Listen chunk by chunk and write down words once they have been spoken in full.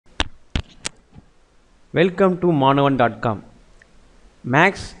Welcome to மாணவன்.com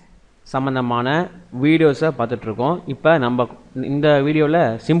maths சம்பந்தமான வீடியோஸை பார்த்துட்ருக்கோம். இப்போ நம்ம இந்த வீடியோவில்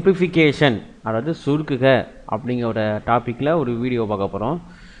சிம்பிளிஃபிகேஷன் அதாவது சுருக்குக அப்படிங்கிற ஒரு டாப்பிக்கில் ஒரு வீடியோ பார்க்க போகிறோம்.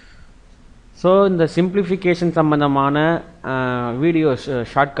 ஸோ இந்த சிம்பிளிஃபிகேஷன் சம்பந்தமான வீடியோஸ்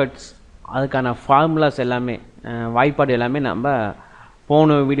ஷார்ட்கட்ஸ் அதுக்கான ஃபார்முலாஸ் எல்லாமே வாய்ப்பாடு எல்லாமே நம்ம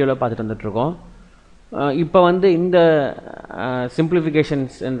போன வீடியோவில் பார்த்துட்டு வந்துட்ருக்கோம். இப்போ இந்த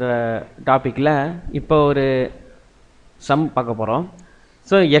சிம்பிளிஃபிகேஷன்ஸ் என்ற டாப்பிக்கில் இப்போ ஒரு சம் பார்க்க போகிறோம்.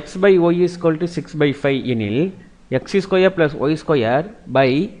 So X by Y equal to 6/5 எனில் X square plus Y square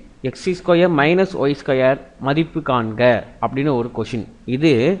by X square minus Y square மதிப்பு காண்க அப்படின்னு ஒரு கொஷின்.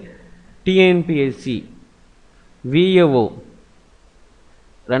 இது டிஎன்பிஎஸ்சி விஏஓ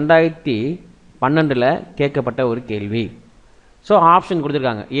 2012 கேட்கப்பட்ட ஒரு கேள்வி. ஸோ ஆப்ஷன்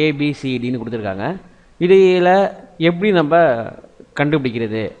கொடுத்துருக்காங்க, ஏபிசிடின்னு கொடுத்துருக்காங்க. இதில் எப்படி நம்ம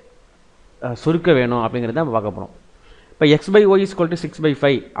கண்டுபிடிக்கிறது சுருக்க வேணும் அப்படிங்கிறத நம்ம பார்க்க போகிறோம். இப்போ X by Y equal to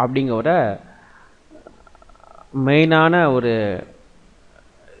 6/5 அப்படிங்கிற ஒரு மெயினான ஒரு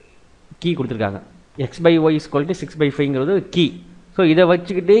கீ கொடுத்துருக்காங்க. X by Y equal to 6/5ங்கிறது key. So இதை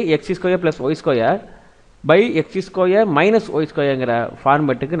வச்சுக்கிட்டு X square plus Y square by X square minus Y ஸ்கொயருங்கிற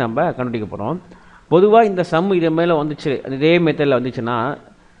ஃபார்மேட்டுக்கு நம்ம கண்டுபிடிக்க போகிறோம். பொதுவாக இந்த சம் இது மேலே வந்துச்சு, இதே மெத்தடில் வந்துச்சுன்னா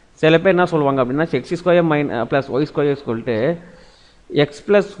சில பேர் என்ன சொல்லுவாங்க அப்படின்னா X square plus Y square equal to X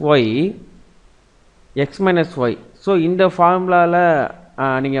plus Y X minus Y. So இந்த ஃபார்முலாவில்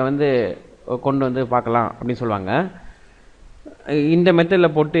நீங்கள் கொண்டு வந்து பார்க்கலாம் அப்படின்னு சொல்லுவாங்க. இந்த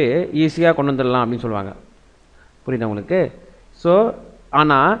மெத்தடில் போட்டு ஈஸியாக கொண்டு வந்துடலாம் அப்படின்னு சொல்லுவாங்க. புரியுதா உங்களுக்கு? ஸோ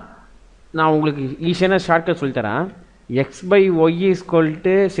ஆனால் நான் உங்களுக்கு ஈஸியான ஷார்ட்கட் சொல்லித்தரேன். X by Y equal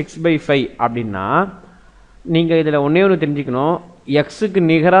to 6/5 அப்படின்னா நீங்கள் இதில் ஒன்று தெரிஞ்சுக்கணும். எக்ஸுக்கு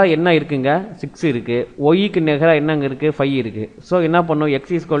நிகராக என்ன இருக்குங்க? 6 இருக்குது. ஒய்க்கு நிகராக என்னங்க இருக்குது? 5 இருக்குது. ஸோ என்ன பண்ணணும்?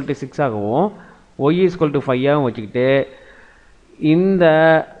 எக்ஸ் ஈக்குவல் டு 6 ஆகவும் ஒய் ஈக்குவல் டு 5 ஆகவும் வச்சுக்கிட்டு இந்த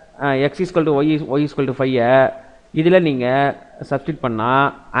X equal to Y equal to 5 இதில் நீங்கள் சப்ஸ்டிட் பண்ணால்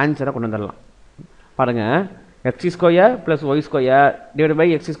ஆன்சரை கொண்டு வந்துடலாம். பாருங்கள், X square plus Y square divide by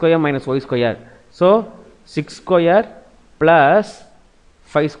X square minus Y square. So 6 square plus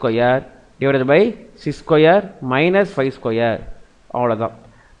 5 square divide by 6 square minus 5 square. அவ்வளோதான்.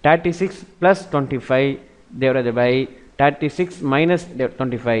 36 plus 25 divide by 36 minus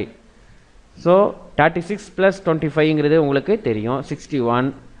 25. So 36 plus 25ங்கிறது உங்களுக்கு தெரியும்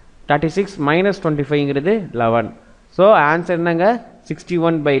 61. 36 மைனஸ் 25ங்கிறது 11. ஸோ ஆன்சர் என்னங்க?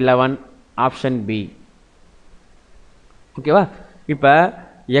 61/11 option B. ஓகேவா? இப்போ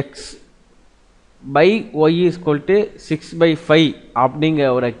X by Y equal to 6/5 அப்படிங்கிற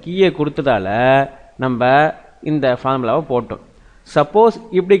ஒரு கீயை கொடுத்ததால நம்ம இந்த ஃபார்முலாவை போட்டோம். சப்போஸ்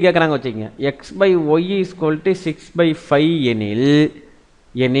இப்படி கேட்குறாங்க வச்சுக்கோங்க, X by Y equal to 6/5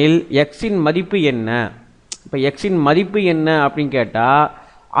 எனில் எக்ஸின் மதிப்பு என்ன? இப்போ எக்ஸின் மதிப்பு என்ன அப்படின்னு கேட்டால்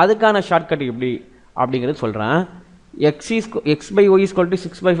அதுக்கான ஷார்ட்கட் எப்படி அப்படிங்கிறது சொல்கிறேன். X by Y equal to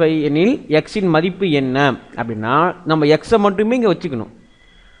 6/5 எனில் எக்ஸின் மதிப்பு என்ன அப்படின்னா நம்ம எக்ஸை மட்டுமே இங்கே வச்சுக்கணும்.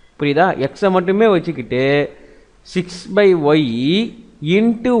 புரியுதா? எக்ஸை மட்டுமே வச்சுக்கிட்டு 6/y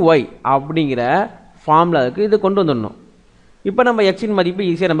இன்ட்டு ஒய் அப்படிங்கிற ஃபார்முலாவுக்கு இது கொண்டு வந்துடணும். இப்போ நம்ம எக்ஸின் மதிப்பு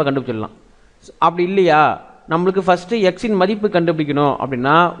ஈஸியாக நம்ம கண்டுபிடிச்சிடலாம். அப்படி இல்லையா, நம்மளுக்கு ஃபஸ்ட்டு எக்ஸின் மதிப்பு கண்டுபிடிக்கணும்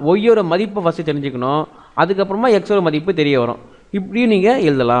அப்படின்னா ஒய்யோட மதிப்பை ஃபஸ்ட்டு தெரிஞ்சுக்கணும், அதுக்கப்புறமா எக்ஸோட மதிப்பு தெரிய வரும். இப்படியும் நீங்கள்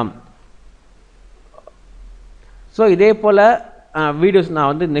எழுதலாம். ஸோ இதே போல் வீடியோஸ்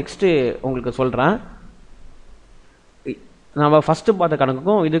நான் நெக்ஸ்ட்டு உங்களுக்கு சொல்கிறேன். நம்ம ஃபஸ்ட்டு பார்த்த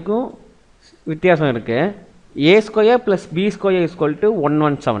கணக்குக்கும் இதுக்கும் வித்தியாசம் இருக்குது. ஏ square plus B square equal to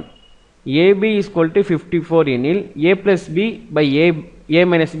 117. AB equal to 54 எனில் ஏ plus B by A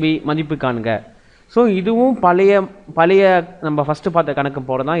minus B மதிப்பு காண்க. ஸோ இதுவும் பழைய நம்ம ஃபஸ்ட்டு பார்த்த கணக்கு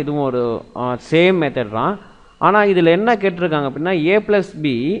போட தான். இதுவும் ஒரு சேம் மெத்தட் தான். ஆனால் இதில் என்ன கேட்டிருக்காங்க அப்படின்னா ஏ plus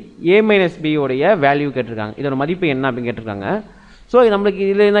B A minus பியோடைய value கேட்டிருக்காங்க. இதோட மதிப்பு என்ன அப்படின்னு கேட்டிருக்காங்க. ஸோ நம்மளுக்கு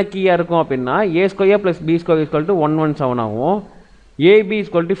இதில் என்ன கீயாக இருக்கும் அப்படின்னா ஏ square plus B square equal to 117 ஆகும், ஏபி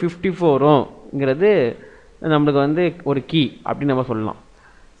ஈக்குவல் டு 54ங்கிறது நம்மளுக்கு ஒரு கீ அப்படின்னு நம்ம சொல்லலாம்.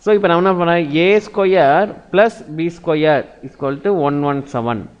 ஸோ இப்போ நம்ம என்ன பண்ணோம், ஏ square plus B square equal to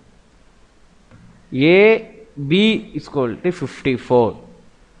 117, AB equal to 54.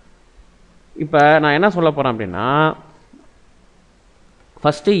 இப்போ நான் என்ன சொல்ல போகிறேன் அப்படின்னா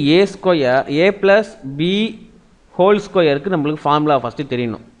first A square A plus B whole ஸ்கொயருக்கு நம்மளுக்கு ஃபார்முலா ஃபஸ்ட்டு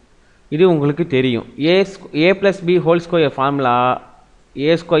தெரியணும். இது உங்களுக்கு தெரியும். ஏ plus B whole square formula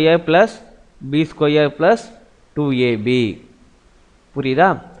ஏ square plus B square plus 2ab. புரியுதா?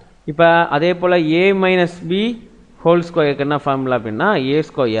 இப்போ அதே போல் ஏ மைனஸ் பி ஹோல் ஸ்கொயருக்கு என்ன ஃபார்முலா அப்படின்னா ஏ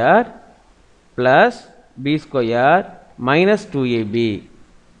square plus B square minus 2ab.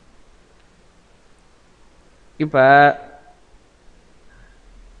 இப்போ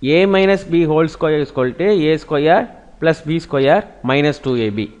a minus b whole square is equal to a square plus b square minus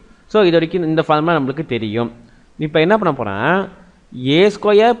 2ab. So இது வரைக்கும் இந்த ஃபார்முலா நம்மளுக்கு தெரியும். இப்போ என்ன பண்ண போகிறேன், a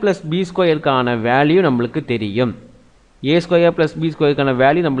square plus b squareக்கான value நம்மளுக்கு தெரியும். a square plus b squareக்கான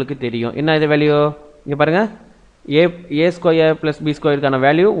value நம்மளுக்கு தெரியும். என்ன இது வேல்யூ இங்கே பாருங்கள், a square plus b squareக்கான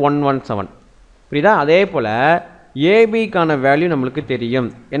value 117. புரியுதா? அதே போல் abக்கான வேல்யூ நம்மளுக்கு தெரியும்.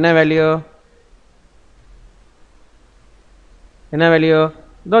 என்ன வேல்யூ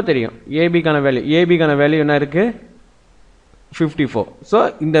இதோ தெரியும். ஏபிக்கான வேல்யூ என்ன இருக்குது, 54. ஸோ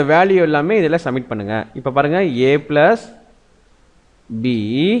இந்த வேல்யூ எல்லாமே இதில் சப்மிட் பண்ணுங்கள். இப்போ பாருங்கள், a + b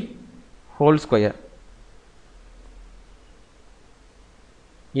whole square,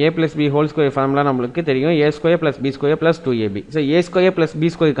 a + b whole square formula நம்மளுக்கு தெரியும். a square + b square + 2ab. So a square + b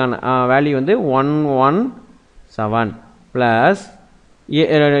ஸ்கொயருக்கான value வந்து 117 ப்ளஸ்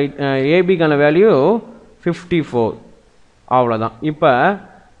ஏபிக்கான வேல்யூ 54. அவ்வளோதான். இப்போ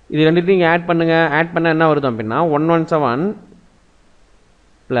இது ரெண்டுத்தையும் நீங்கள் ஆட் பண்ணுங்கள். ஆட் பண்ணால் என்ன வருது அப்படின்னா 117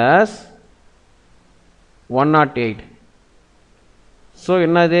 ப்ளஸ் 108. ஸோ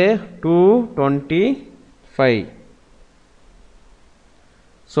என்னது 225.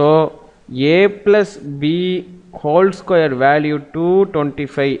 So a + b whole square value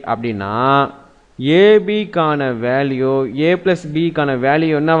 225 அப்படின்னா ஏபிக்கான வேல்யூ a + bக்கான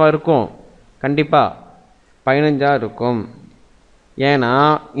வேல்யூ என்னவாக இருக்கும், கண்டிப்பாக 15 இருக்கும். ஏன்னா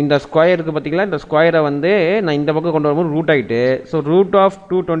இந்த ஸ்கொயர் இருக்குது பார்த்தீங்களா, இந்த ஸ்கொயரை வந்து நான் இந்த பக்கம் கொண்டு வரும்போது ரூட் ஆகிட்டு, ஸோ ரூட் ஆஃப்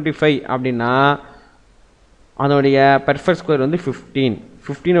 225 அப்படின்னா அதோடைய பெர்ஃபெக்ட் ஸ்கொயர் வந்து 15.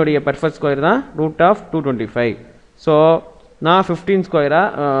 15உடைய பெர்ஃபெக்ட் ஸ்கொயர் தான் ரூட் ஆஃப் 225. ஸோ நான் 15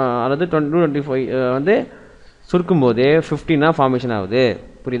 ஸ்கொயராக அதாவது 225 வந்து சுருக்கும்போது 15 ஃபார்மேஷன் ஆகுது.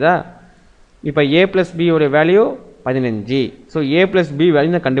 புரியுதா? இப்போ a + b உடைய value 15. So a + b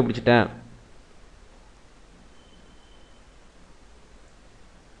value நான் கண்டுபிடிச்சிட்டேன்.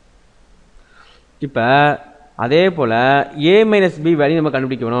 இப்போ அதே போல் a - b வேல்யூ நம்ம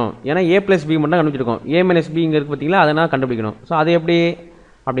கண்டுபிடிக்கணும். ஏன்னா a + b மட்டும் தான் கண்டுபிடிச்சிருக்கோம். a - b இங்கே இருக்குது பார்த்தீங்களா, அதை நான் கண்டுபிடிக்கணும். ஸோ அது எப்படி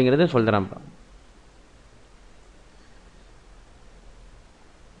அப்படிங்கிறது சொல்கிறேன்.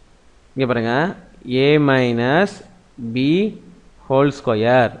 இங்கே பாருங்கள், a - b whole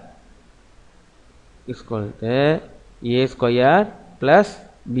square = a square plus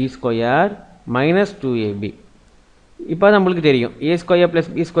b square minus 2ab. இப்போ நம்மளுக்கு தெரியும் a square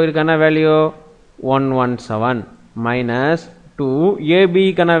plus b ஸ்கொயருக்கான value 117 minus 2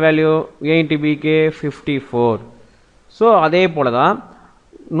 ஏபிக்கான value a × b க்கு 54. ஸோ அதே போல் தான்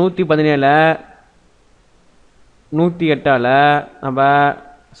 117 108ஆல் நம்ம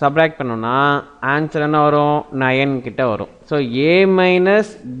சப்ராக்ட் பண்ணோம்னா ஆன்சர் என்ன வரும், 9 கிட்ட வரும். So a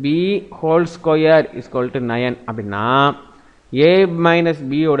 - b whole square = 9 அப்படின்னா a -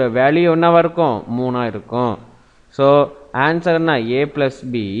 b ஓட வேல்யூ என்னவாக இருக்கும், 3 இருக்கும். ஸோ ஆன்சர் என்ன, a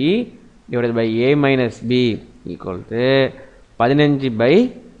 + b divided by a minus b equal to 15/9.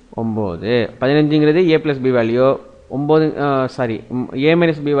 15ங்கிறது a plus b value, 9 sorry a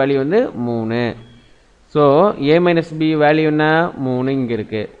minus b value வந்து 3. So a minus b value என்ன, 3 இங்கே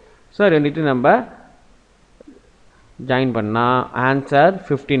இருக்குது. ஸோ ரெண்டுட்டு நம்ம ஜாயின் பண்ணால் ஆன்சர்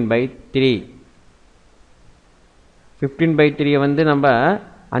 15/3. 15/3 வந்து நம்ம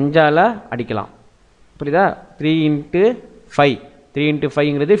 5ஆல் அடிக்கலாம். புரியுதா? 3 × 5, 3 ×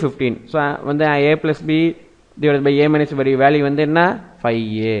 5ங்கிறது 15. ஸோ வந்து a + b divided by a minus b value வந்து என்ன,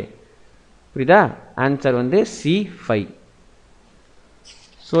 5a. புரியுதா? ஆன்சர் வந்து C5.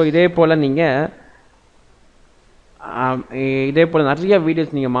 ஸோ இதே போல் நிறைய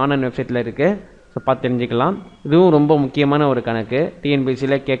வீடியோஸ் நீங்கள் மாணவன் வெப்சைட்டில் இருக்குது. ஸோ பார்த்து தெரிஞ்சுக்கலாம். இதுவும் ரொம்ப முக்கியமான ஒரு கணக்கு,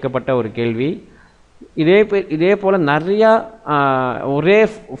 டிஎன்பிஎஸ்சியில் கேட்கப்பட்ட ஒரு கேள்வி. இதே போல் நிறையா ஒரே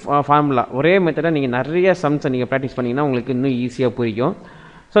ஃபார்முலா ஒரே மெத்தடாக நீங்கள் நிறைய சம்ஸை நீங்கள் ப்ராக்டிஸ் பண்ணிங்கன்னா உங்களுக்கு இன்னும் ஈஸியாக புரியும்.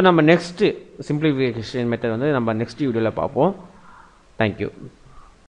 ஸோ நம்ம நெக்ஸ்ட்டு சிம்பிளிஃபிகேஷன் மெத்தட் வந்து நம்ம நெக்ஸ்ட் வீடியோவில் பார்ப்போம். தேங்க்யூ.